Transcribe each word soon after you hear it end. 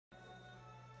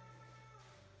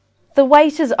The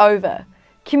wait is over.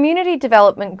 Community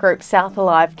Development Group South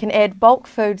Alive can add bulk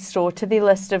food store to their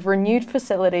list of renewed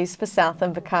facilities for South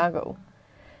Invercargill.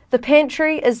 The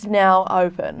Pantry is now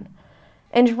open,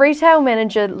 and retail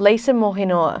manager Lisa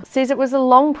Mohinoa says it was a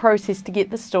long process to get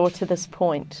the store to this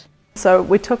point. So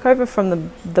we took over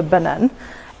from the bin in,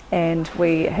 and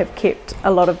we have kept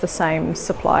a lot of the same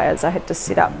suppliers. I had to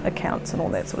set up accounts and all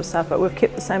that sort of stuff, but we've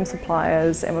kept the same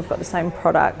suppliers and we've got the same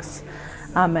products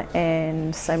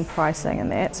and same pricing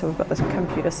and that, so we've got this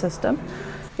computer system.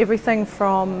 Everything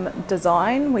from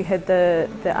design, we had the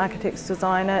architects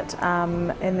design it,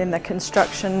 and then the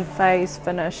construction phase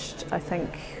finished, I think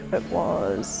it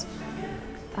was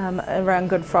around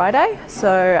Good Friday.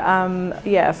 So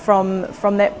yeah,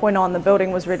 from that point on the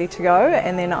building was ready to go,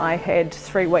 and then I had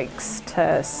 3 weeks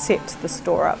to set the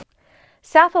store up.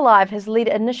 South Alive has led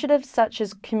initiatives such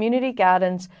as community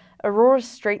gardens, Aurora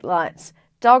streetlights,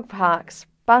 dog parks,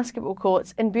 basketball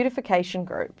courts and beautification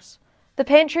groups. The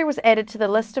Pantry was added to the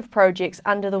list of projects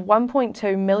under the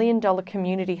 $1.2 million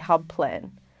Community Hub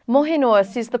Plan. Mohinoa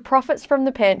says the profits from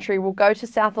the Pantry will go to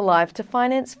South Alive to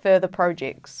finance further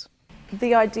projects.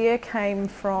 The idea came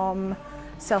from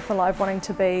South Alive wanting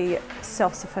to be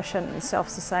self-sufficient and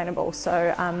self-sustainable,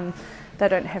 so they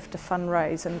don't have to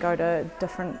fundraise and go to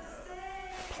different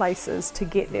places to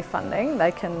get their funding.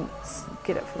 They can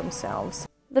get it for themselves.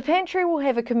 The Pantry will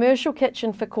have a commercial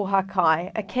kitchen for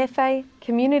kohakai, a cafe,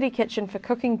 community kitchen for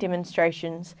cooking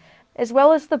demonstrations, as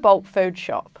well as the bulk food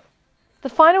shop. The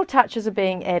final touches are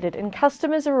being added and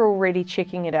customers are already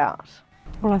checking it out.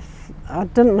 Well, I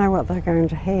didn't know what they're going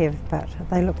to have, but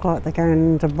they look like they're going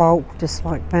into bulk, just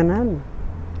like banana.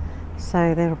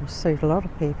 So that'll suit a lot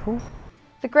of people.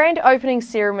 The grand opening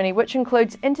ceremony, which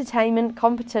includes entertainment,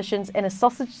 competitions and a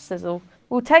sausage sizzle,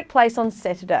 will take place on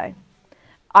Saturday.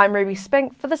 I'm Ruby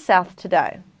Spink for the South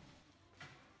Today.